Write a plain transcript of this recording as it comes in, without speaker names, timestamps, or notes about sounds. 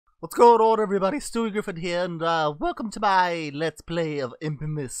What's going on, everybody? Stewie Griffin here, and welcome to my Let's Play of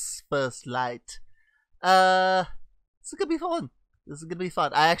Infamous First Light. This is gonna be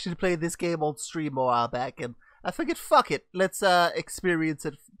fun. I actually played this game on stream a while back, and I figured, fuck it, let's experience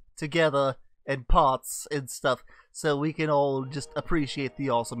it together in parts and stuff, so we can all just appreciate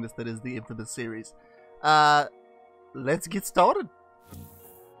the awesomeness that is the Infamous series. Let's get started.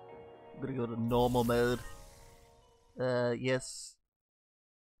 I'm gonna go to normal mode. Yes.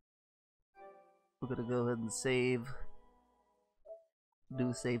 We're gonna go ahead and save.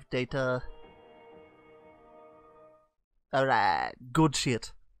 New save data. Alright, good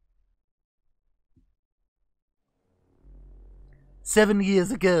shit. 7 years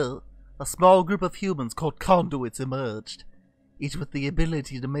ago, a small group of humans called conduits emerged, each with the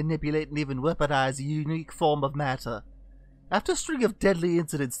ability to manipulate and even weaponize a unique form of matter. After a string of deadly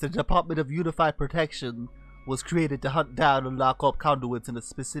incidents, the Department of Unified Protection was created to hunt down and lock up conduits in a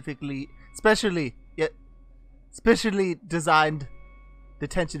specially designed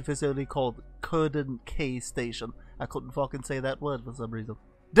detention facility called Curden K Station. I couldn't fucking say that word for some reason.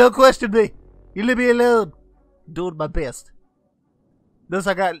 Don't question me! You leave me alone! I'm doing my best. Notice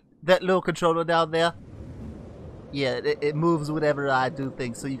I got that little controller down there? Yeah, it moves whenever I do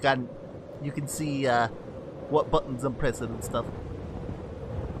things, so you can see what buttons I'm pressing and stuff.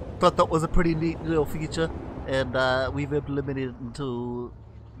 Thought that was a pretty neat little feature, and we've implemented it into,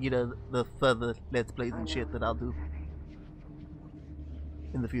 you know, the further Let's Plays and shit that I'll do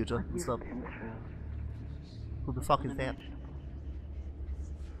in the future and stuff. Who the fuck is that?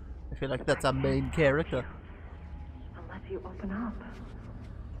 I feel like that's our main character. Unless you open up.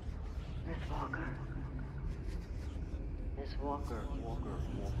 Miss Walker. Miss Walker.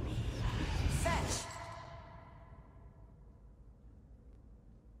 Fetch!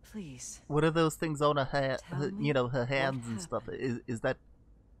 Please. What are those things on her you know, her hands and stuff? Is that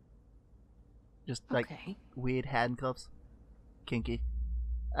just like weird handcuffs? Kinky.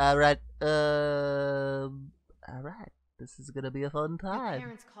 Alright, alright. This is gonna be a fun time. My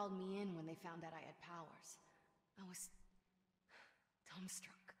parents called me in when they found out I had powers. I was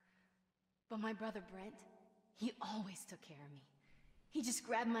dumbstruck. But my brother Brent, he always took care of me. He just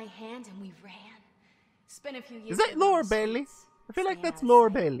grabbed my hand and we ran. Spent a few years. Is that Laura Bailey? I feel like that's Laura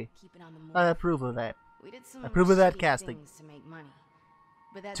Bailey. I approve of that. I approve of that casting. To make money.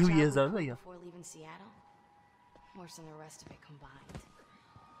 But that 2 years earlier. Before leaving Seattle, worse than the rest of it combined.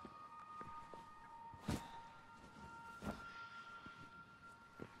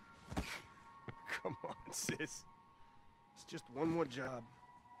 Come on, sis. It's just one more job.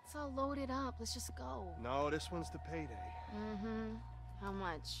 It's all loaded up. Let's just go. No, this one's the payday. Mm-hmm. How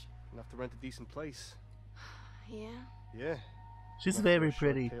much? Enough to rent a decent place. Yeah? Yeah. She's Enough very for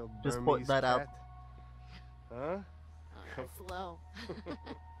a pretty. short-tailed Just point Burmese that out. cat. Huh? Oh, that's low.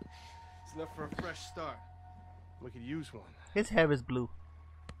 It's enough for a fresh start. We could use one. His hair is blue.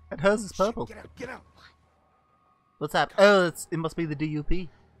 And hers is purple. Shit, get out! What's that? Oh, it must be the DUP.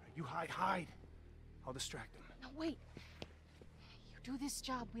 You hide. I'll distract him. No, wait. You do this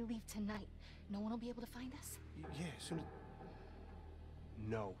job, we leave tonight. No one will be able to find us? Yeah, as soon as...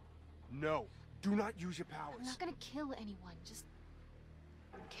 No. Do not use your powers. I'm not gonna kill anyone. Just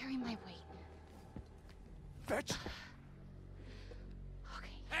carry my weight. Fetch!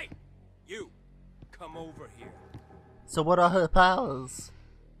 Okay. Hey! You! Come over here. So what are her powers?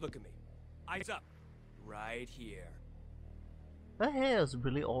 Look at me. Eyes up. Right here. Her hair is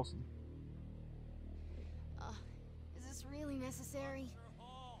really awesome. Is this really necessary?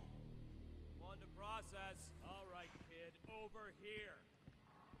 Hall. On to process. All right, kid. Over here.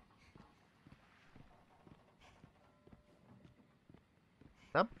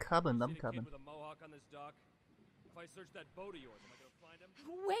 I'm coming. See the kid coming. with a mohawk on this dock? If I search that boat of yours, am I gonna find him?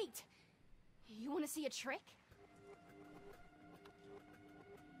 Wait! You want to see a trick?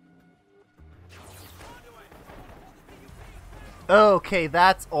 Okay,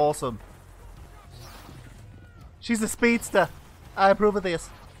 that's awesome. She's a speedster. I approve of this.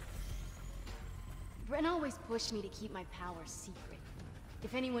 Brent always pushed me to keep my powers secret.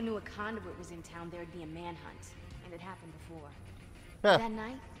 If anyone knew a conduit was in town, there'd be a manhunt. And it happened before. Huh. That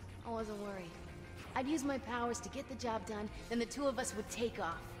night, I wasn't worried. I'd use my powers to get the job done, then the two of us would take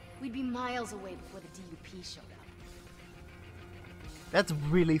off. We'd be miles away before the DUP showed up. That's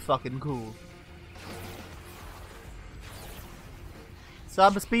really fucking cool. So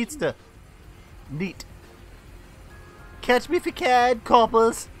I'm a speedster. Neat. Catch me if you can,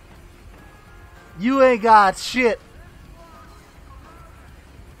 coppers. You ain't got shit.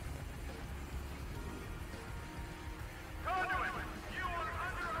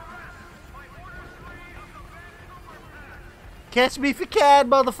 Catch me if you can,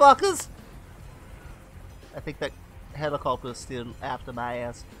 motherfuckers! I think that helicopter is still after my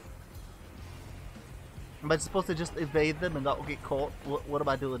ass. Am I supposed to just evade them and not get caught? What am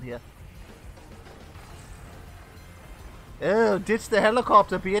I doing here? Oh, ditch the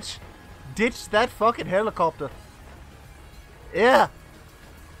helicopter, bitch! Ditch that fucking helicopter! Yeah!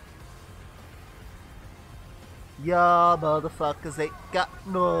 Y'all motherfuckers ain't got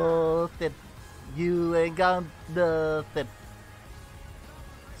nothing. You ain't got nothing.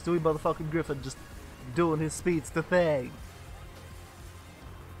 Stewie motherfucking Griffin just doing his speedster thing.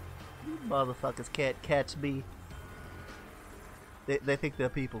 You motherfuckers can't catch me. They think they're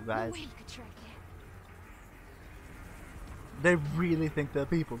people, guys. They really think they're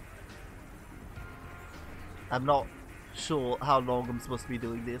people. I'm not sure how long I'm supposed to be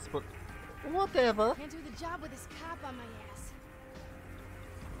doing this, but whatever. Can't do the job with this cop on my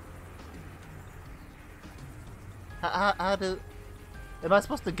ass. How do... Am I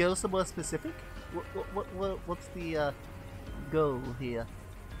supposed to go somewhere specific? What's the goal here?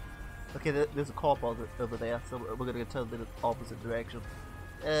 Okay, there's a cop over there, so we're gonna turn in the opposite direction.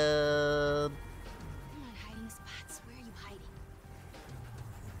 Come on, hiding spots. Where are you hiding?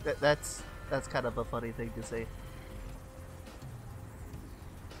 That's kind of a funny thing to say.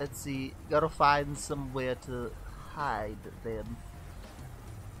 Let's see, gotta find somewhere to hide then.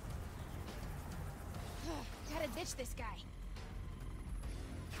 Gotta ditch this guy.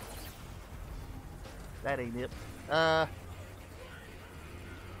 That ain't it.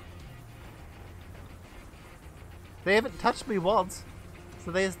 They haven't touched me once,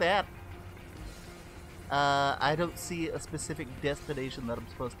 so there's that. I don't see a specific destination that I'm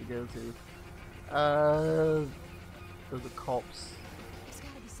supposed to go to. Those are cops. There's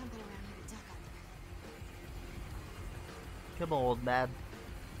gotta be something around here to duck under. Come on, man.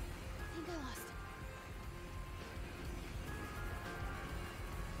 I think I lost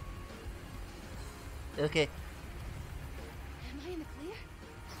him. Okay. Am I in the clear?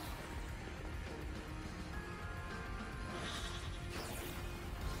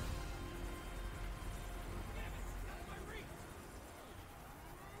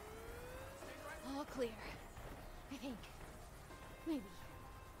 All clear. I think. Maybe.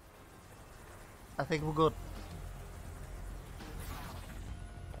 I think we're good.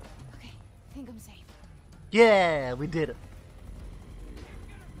 Okay, I think I'm safe. Yeah, we did it.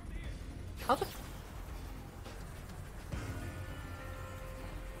 How the...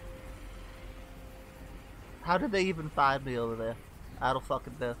 How did they even find me over there? I don't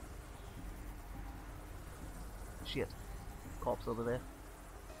fucking know. Shit. Cops over there.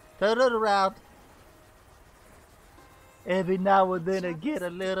 Turn it around. Every now and then I get a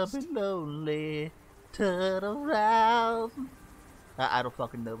little bit lonely. Turn around. I don't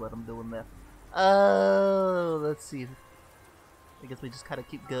fucking know what I'm doing there. Oh, let's see. I guess we just kind of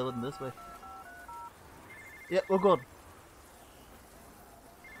keep going this way. Yeah, we're good.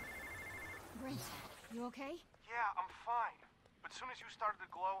 Brent, you okay? Yeah, I'm fine. But as soon as you started to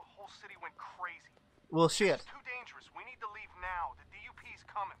glow, whole city went crazy. Well, shit. It's too dangerous. We need to leave now. The DUP's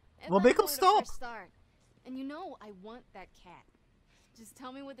coming. Well, make him stop. Start. And you know I want that cat. Just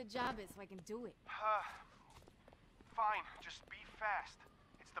tell me what the job is so I can do it. Fine, just be fast.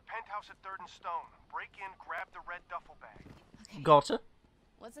 It's the penthouse at 3rd and Stone. Break in, grab the red duffel bag. Okay. Gotcha.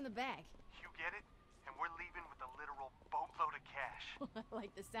 What's in the bag? You get it? And we're leaving with a literal boatload of cash. I like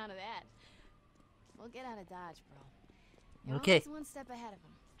the sound of that. We'll get out of Dodge, bro. You're Okay. always one step ahead of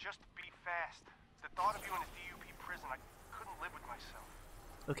him. Just be fast. The thought of you in a DUP prison, I couldn't live with myself.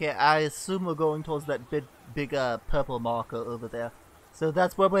 Okay, I assume we're going towards that big purple marker over there. So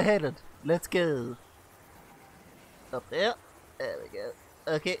that's where we're headed. Let's go. Up there. There we go.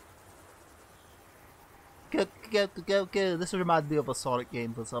 Okay. Go, go, go, go. This reminds me of a Sonic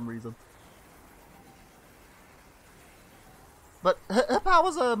game for some reason. But her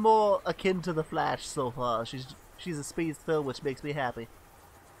powers are more akin to the Flash so far. She's a speedster, which makes me happy.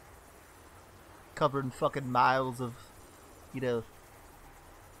 Covering fucking miles of, you know,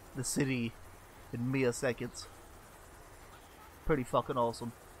 the city in mere seconds. Pretty fucking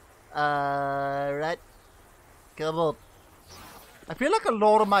awesome. Right. Come on. I feel like a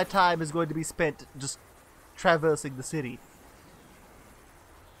lot of my time is going to be spent just traversing the city.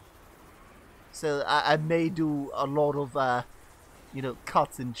 So I may do a lot of, you know,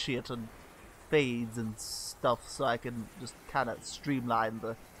 cuts and shit and fades and stuff so I can just kind of streamline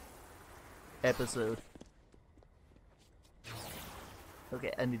the episode.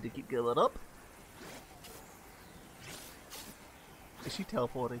 Okay, I need to keep going up. Is she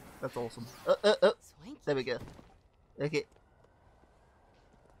teleporting? That's awesome. There we go. Okay.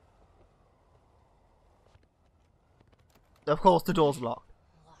 Of course, the door's locked.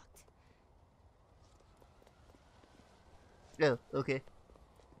 Locked. Oh, okay.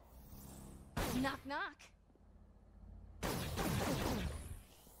 Knock, knock.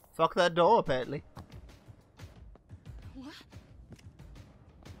 Fuck that door, apparently. What?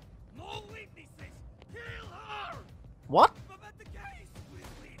 No weaknesses! Kill her! What? Prevent the case! We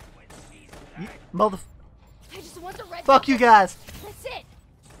leave when she's You dead. mother... I just want the red. Fuck you guys! That's it.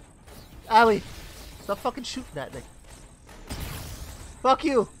 Owie! Stop fucking shooting at me. Fuck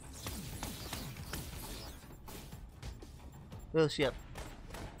you! Oh shit.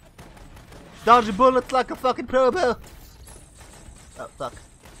 Dodging bullets like a fucking pro bow! Oh fuck.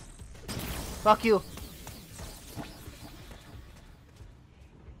 Fuck you!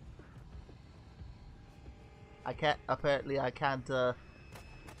 Apparently I can't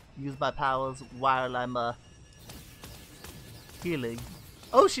use my powers while I'm healing.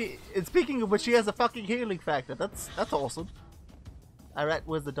 Oh, and speaking of which, she has a fucking healing factor. That's awesome. Alright,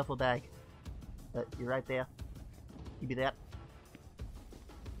 where's the duffel bag? You're right there. Give me that.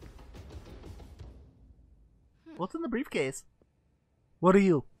 What's in the briefcase? What are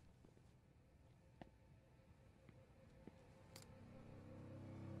you?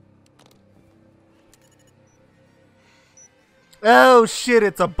 Oh shit,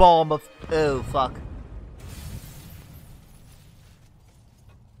 it's a bomb of... Oh fuck.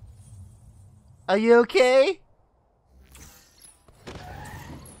 Are you okay?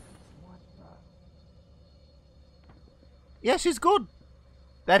 Yeah, she's good.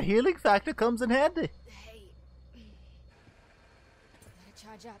 That healing factor comes in handy. Hey. Gotta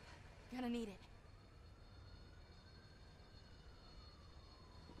charge up. Gonna need it.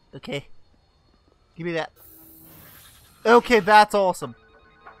 Okay. Give me that. Okay, that's awesome.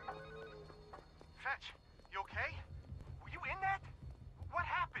 Fetch, you okay? Were you in that? What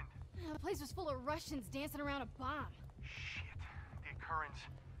happened? The place was full of Russians dancing around a bomb. Shit. The occurrence.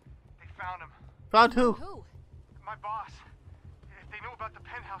 They found him. Found who? Who? My boss. If they know about the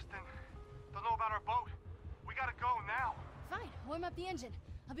penthouse, then they'll know about our boat. We gotta go now. Fine, warm up the engine.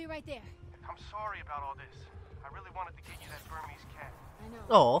 I'll be right there. I'm sorry about all this. I really wanted to get you that Burmese cat. I know.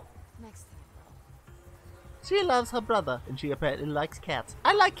 Oh. Next time. She loves her brother, and she apparently likes cats.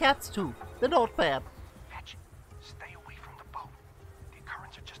 I like cats too. They're not bad. Fetch, stay away from the boat. The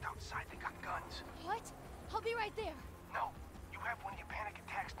occurrence are just outside. They got guns. What? I'll be right there. No, you have one of your panic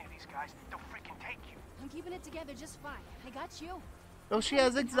attacks near these guys. They'll freaking take you. I'm keeping it together just fine. I got you. Oh, she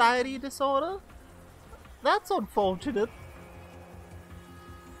has anxiety disorder? That's unfortunate.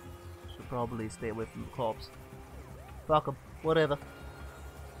 Should probably stay away from the cops. Fuck them. Whatever.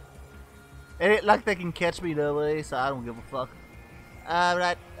 It ain't like they can catch me no way, so I don't give a fuck.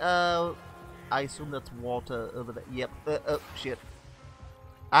 Right, I assume that's water over there. Yep. Oh, shit.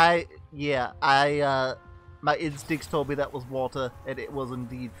 My instincts told me that was water, and it was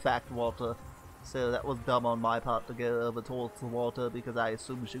indeed fact water. So that was dumb on my part to go over towards the water, because I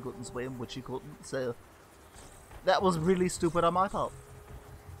assumed she couldn't swim, which she couldn't, so... That was really stupid on my part.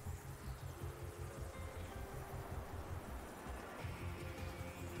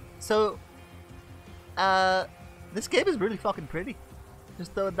 So... this game is really fucking pretty.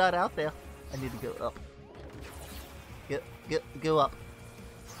 Just throwing that out there. I need to go up. Go up.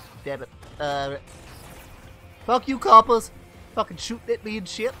 Damn it. Fuck you, coppers. Fucking shooting at me and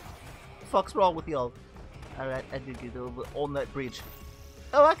shit. Fuck's wrong with y'all? Alright, I need to get over on that bridge.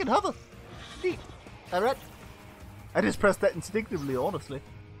 Oh, I can hover. Neat. Alright. I just pressed that instinctively, honestly.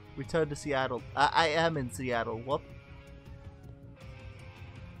 Return to Seattle. I am in Seattle. What?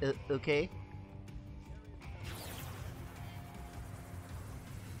 Okay.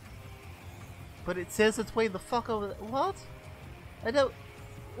 But it says it's way the fuck over there. What? I don't...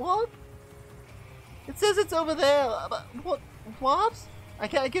 What? It says it's over there. But what? What? I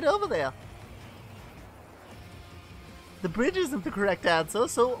can't get over there. The bridge isn't the correct answer,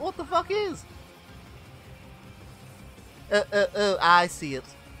 so what the fuck is? Oh, I see it.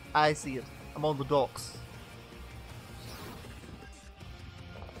 I see it. I'm on the docks.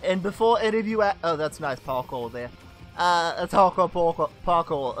 And before any of you... Oh, that's nice parkour there. Parkour,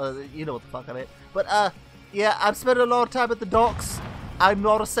 you know what the fuck I mean. But, yeah, I've spent a lot of time at the docks. I'm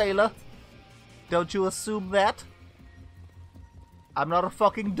not a sailor. Don't you assume that? I'm not a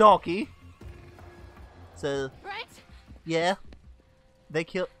fucking donkey. So, Brent? yeah.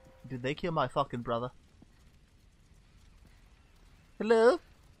 Did they kill my fucking brother? Hello?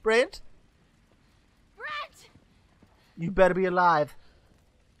 Brent? Brent! You better be alive.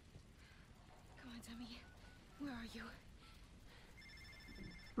 Come on, Tommy. Where are you?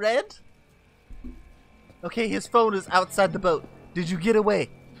 Brent? Okay, his phone is outside the boat. Did you get away?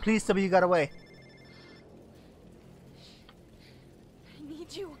 Please tell me you got away.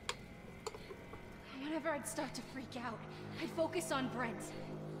 Whenever I'd start to freak out, I'd focus on Brent.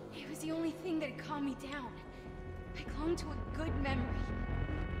 It was the only thing that'd calm me down. I clung to a good memory.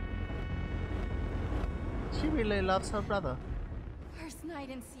 She really loves her brother. First night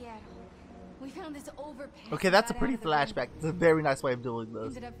in Seattle, we found this overpass. Okay, that's a and got pretty out of the flashback. room. It's a very nice way of doing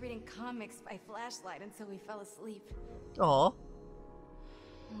this. Ended up reading comics by flashlight until we fell asleep. Aw.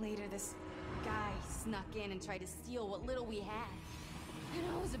 Later, this guy snuck in and tried to steal what little we had. And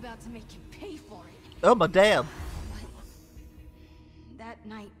I was about to make him pay for it. Oh my damn. But that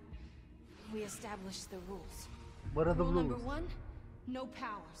night, we established the rules. What are the Rule rules? number 1, no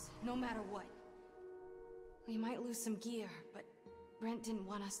powers, no matter what. We might lose some gear, but Brent didn't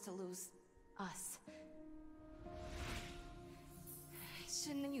want us to lose us. I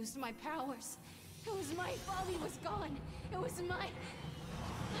shouldn't have used my powers. It was my fault he was gone. It was my...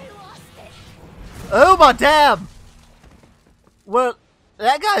 I lost it. Oh my damn! Well,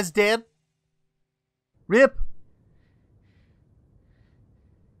 that guy's dead. Rip.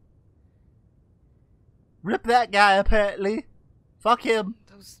 Rip that guy, apparently. Fuck him.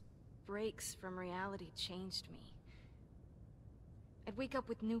 Those breaks from reality changed me. I'd wake up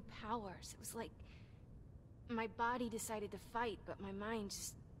with new powers. It was like my body decided to fight, but my mind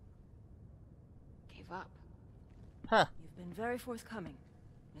just gave up. Huh. You've been very forthcoming,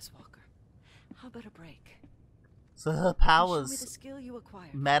 Miss Walker. How about a break? So her Show me the powers skill you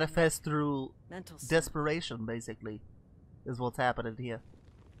acquired. manifest through Mental skill. desperation, basically, is what's happening here.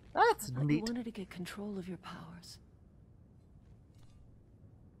 That's I thought you neat. wanted to get control of your powers.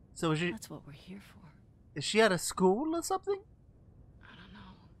 So That's what we're here for. is she at a school or something? I don't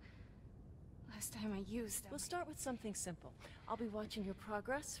know. Last time I used them. We'll start with something simple. I'll be watching your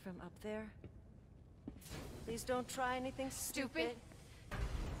progress from up there. Please don't try anything stupid.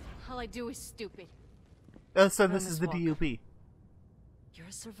 All I do is stupid. Oh, so Now, this Miss is the Walker. DUP. You're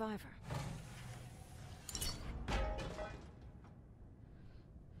a survivor.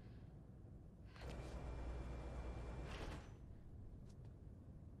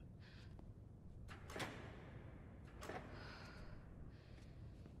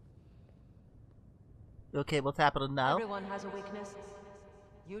 Okay, what's happening now? Everyone has a weakness.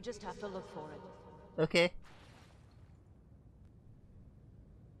 You just have to look for it. Okay.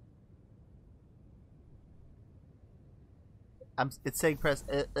 It's saying press.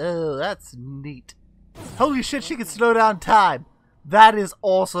 Oh, that's neat. Holy shit, she can slow down time. That is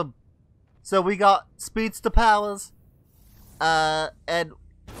awesome. So we got speedster powers. And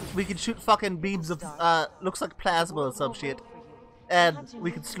we can shoot fucking beams of, looks like plasma or some shit. And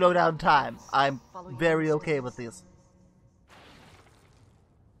we can slow down time. I'm very okay with this.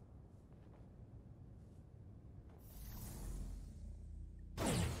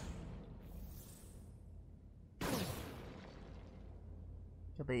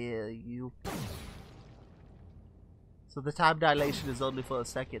 Come here, you. So the time dilation is only for a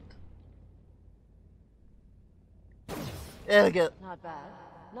second. There we go. Not bad.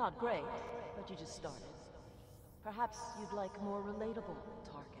 Not great, but you just started. Perhaps you'd like more relatable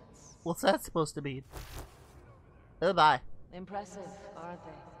targets. What's that supposed to mean? Oh my. Impressive, aren't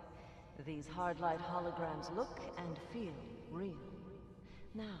they? These hard light holograms look and feel real.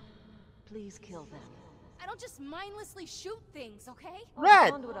 Now, please kill them. I don't just mindlessly shoot things, okay?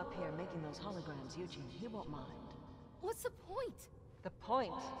 Red! Conduit up here making those holograms, Eugene. He won't mind. What's the point? The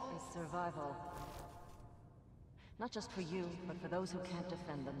point is survival. Not just for you, but for those who can't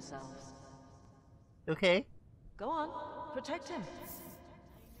defend themselves. Okay. Go on, protect him.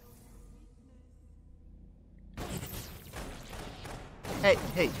 Hey,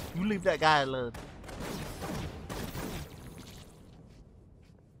 hey, you leave that guy alone.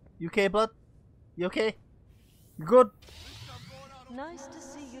 You okay, bud? You okay? You good? Nice to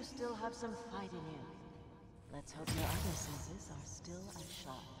see you still have some fight in you. Let's hope your other senses are still as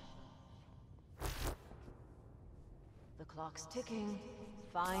sharp. The clock's ticking.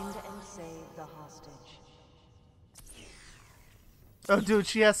 Find and save the hostage. Oh, dude,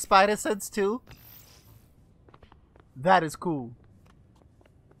 she has spider sense too? That is cool.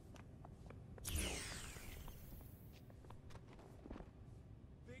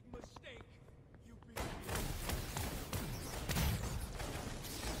 Big mistake. You beat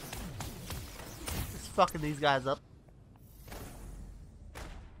Just fucking these guys up.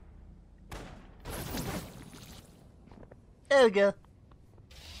 There we go.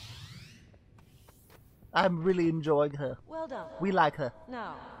 I'm really enjoying her. Well done. We like her.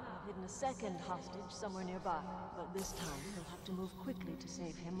 Now, I've hidden a second hostage somewhere nearby, but this time you'll have to move quickly to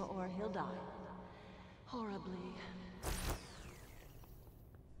save him or he'll die. Horribly.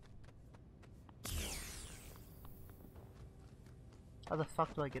 How the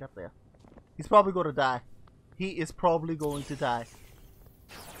fuck do I get up there? He's probably gonna die. He is probably going to die.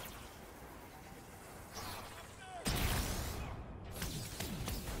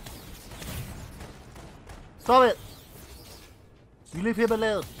 Stop it! You leave him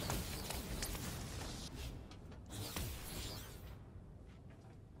alone.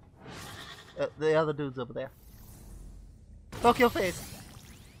 The other dude's over there. Fuck your face.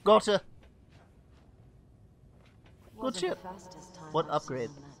 Gotcha. Good shit. What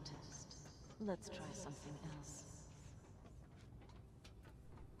upgrade? Let's try something else.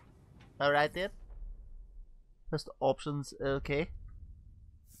 Alright then. First options, okay.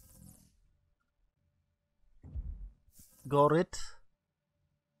 Got it.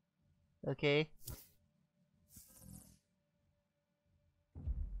 Okay.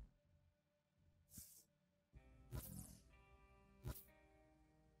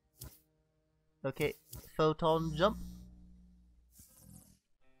 Okay, photon jump.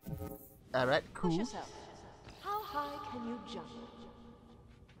 Alright, Push cool. yourself. How high can you jump?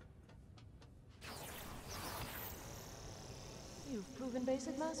 You've proven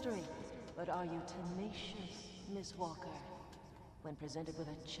basic mastery, but are you tenacious, Miss Walker? When presented with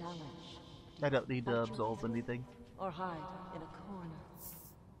a challenge, I don't need to absorb anything. or hide in a corner?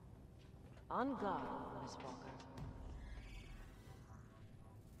 On guard, Miss Walker.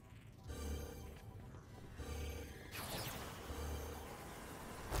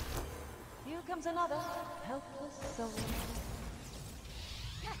 Here comes another helpless soul.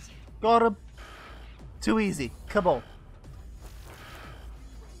 Got him. Too easy. Come on.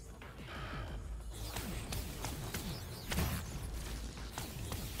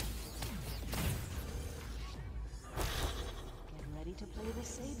 Get ready to play the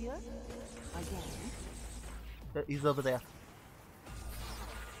savior again. He's over there.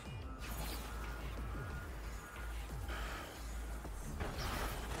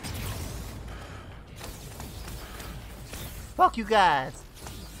 Fuck you guys.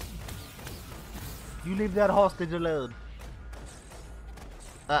 You leave that hostage alone.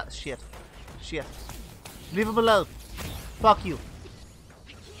 Ah, shit. Shit. Leave him alone. Fuck you.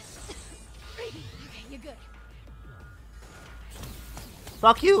 You're good.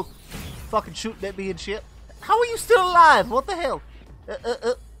 Fuck you. Fucking shooting at me and shit. How are you still alive? What the hell?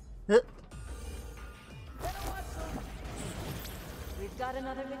 We've got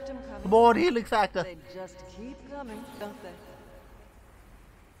another victim coming. Come on, healing factor. They just keep coming, don't they?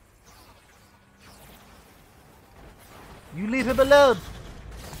 You leave him alone.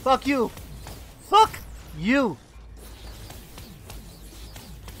 Fuck you. Fuck you.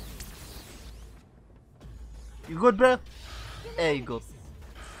 You good, bro? Hey, you good.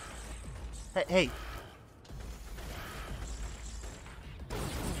 Hey, hey.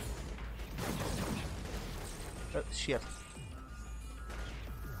 Oh, shit.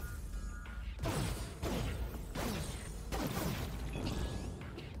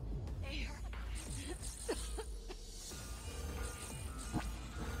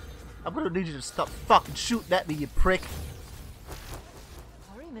 I'm gonna need you to stop fucking shooting at me, you prick.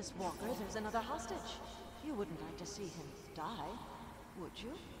 Hurry, Miss Walker, there's another hostage. You wouldn't like to see him die, would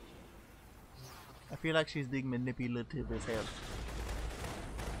you? I feel like she's being manipulative as hell.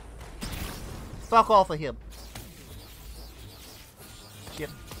 Fuck off of him. Shit.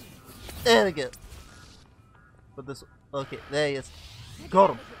 There we go. But this, okay, there he is.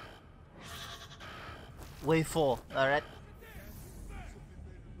 Got him. Wave 4, alright.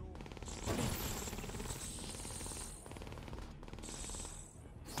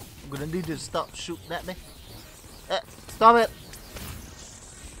 I'm gonna need you to stop shooting at me. Stop it!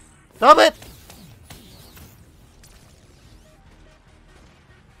 Stop it!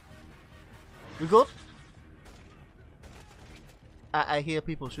 You good? I hear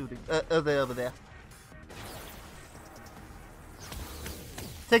people shooting. They're over there.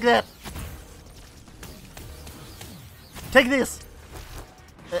 Take that! Take this!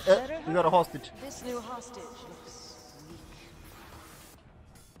 We got a hostage. This new hostage looks weak.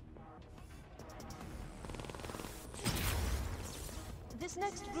 This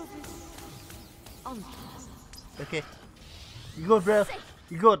next group is unpleasant. Okay. You good, bro?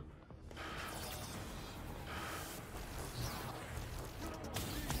 You good?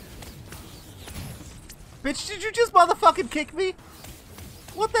 Bitch, did you just motherfucking kick me?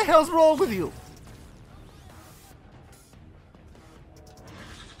 What the hell's wrong with you?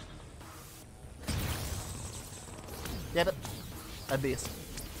 Damn it. I missed.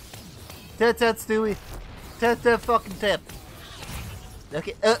 10, Stewie. 10, fucking 10.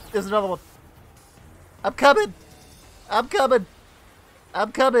 Okay, there's another one. I'm coming. I'm coming.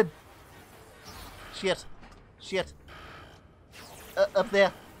 I'm coming. Shit. Shit. Up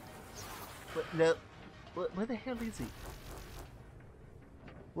there. No. Where the hell is he?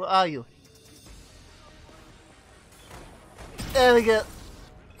 Where are you? There we go.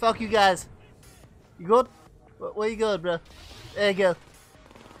 Fuck you guys. You good? Where you going, bro? There you go.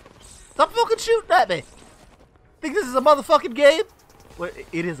 Stop fucking shooting at me. Think this is a motherfucking game? Well,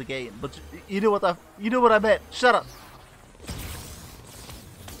 it is a game, but you know what I meant. Shut up.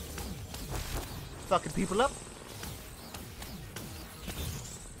 Fucking people up.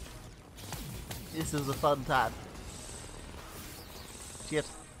 This is a fun time. Shit.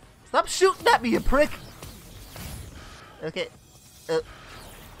 Stop shooting at me, you prick! Okay.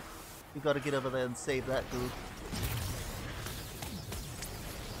 You gotta get over there and save that dude.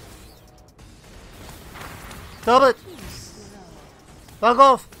 Stop it! Fuck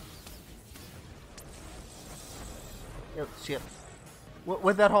off! Oh, shit.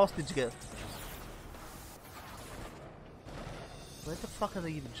 Where'd that hostage go? Where the fuck are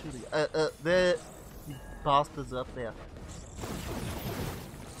they even shooting? The bastards up there.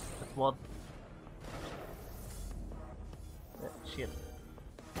 That's one. Shit.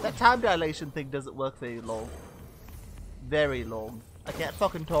 That time dilation thing doesn't work very long. Very long. I can't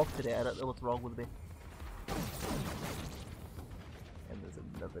fucking talk today. I don't know what's wrong with me. And there's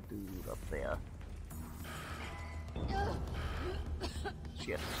another dude up there.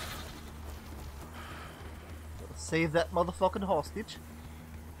 Shit. Gotta save that motherfucking hostage.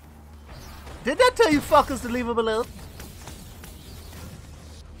 Didn't I tell you fuckers to leave him alone?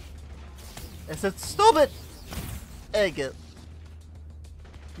 I said stop it! There you go.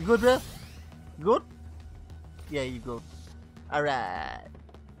 You good, bro? You good? Yeah, you good. Alright.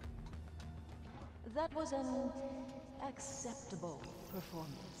 That was an acceptable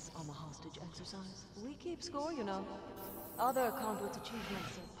performance on the hostage exercise. We keep score, you know. Other conduits'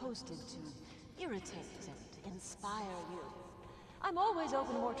 achievements are posted to irritate and inspire you. I'm always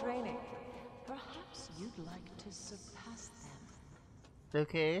open to more training. Perhaps you'd like to surpass them.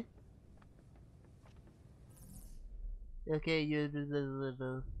 Okay. Okay, you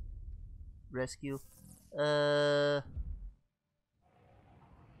the rescue.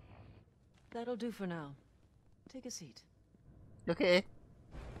 That'll do for now. Take a seat. Okay.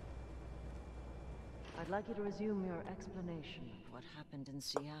 I'd like you to resume your explanation of what happened in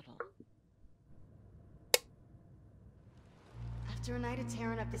Seattle. After a night of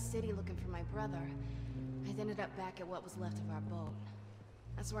tearing up the city looking for my brother, I ended up back at what was left of our boat.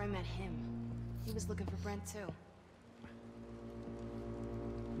 That's where I met him. He was looking for Brent too.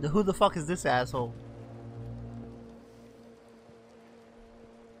 Who the fuck is this asshole?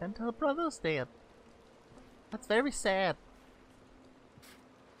 And her brother's dead. That's very sad.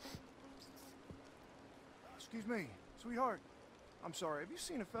 Excuse me, sweetheart. I'm sorry, have you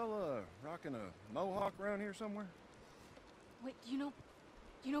seen a fella rocking a mohawk around here somewhere? Wait, you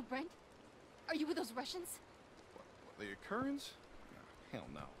know Brent? Are you with those Russians? What, the Occurrence? No, hell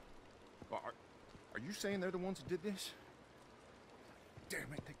no. Well, are you saying they're the ones who did this?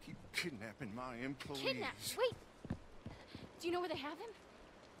 Damn it, they keep kidnapping my employees. Kidnap? Wait! Do you know where they have him?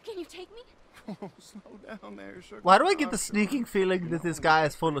 Can you take me? Oh, slow down there, sugar. Why do I get the sneaking feeling that this guy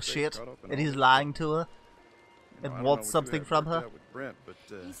is full of shit and he's lying to her and wants something from her? With Brent, but,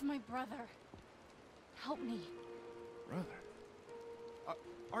 he's my brother. Help me. Brother?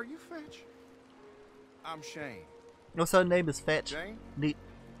 Are you Fetch? I'm Shane. Also, her name is Fetch. Shane? Neat.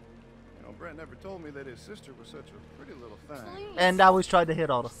 You know, Brent never told me that his sister was such a pretty little thing. Please. And now he's trying to hit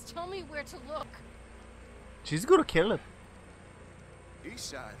on her. Just tell me where to look. She's gonna kill him. East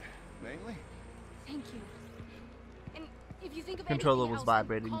side, mainly. Thank you. And if you think of Controller anything was else,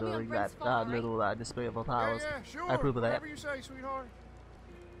 vibrating call me on during that Brent's phone, all right? little display of her powers. Yeah, sure. I approve of that. Whatever you say, sweetheart.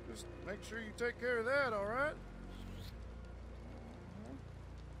 Just make sure you take care of that, all right?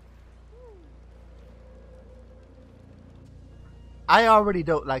 I already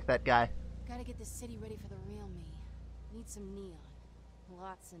don't like that guy. Gotta get this city ready for the real me. Need some neon.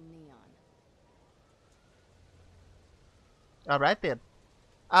 Lots of neon. Alright then.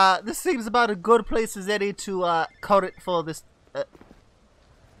 This seems about a good place as any to cut it for this.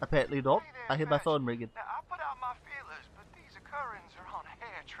 Apparently not. I hear my phone ringing. Now, I put out my feelers, but these Occurrences are on a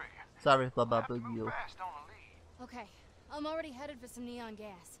hair trigger. Sorry if I'm We'll have to bugging move you. fast on a lead. Okay, I'm already headed for some neon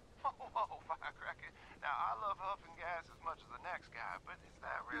gas. Whoa, firecracker. Now, I love huffing gas as much as the next guy, but is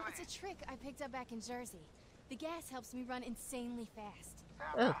that No, really... it's a trick I picked up back in Jersey. The gas helps me run insanely fast. Is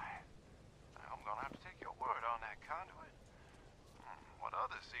that Oh. right? I'm gonna have to take your word on that, conduit. What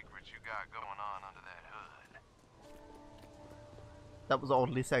other secrets you got going on under that hood? That was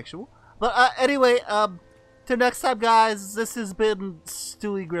oddly sexual. But anyway, till next time, guys. This has been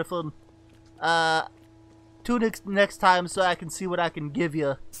Stewie Griffin. Tune next time so I can see what I can give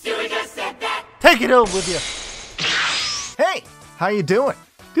you. Stewie just said that. Take it home with you. Hey, how you doing?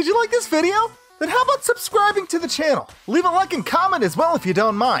 Did you like this video? Then how about subscribing to the channel? Leave a like and comment as well if you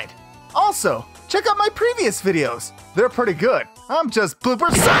don't mind. Also, check out my previous videos. They're pretty good. I'm just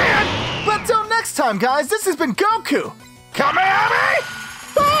Blooper Saiyan! But till next time, guys, this has been Goku! Kamehameha!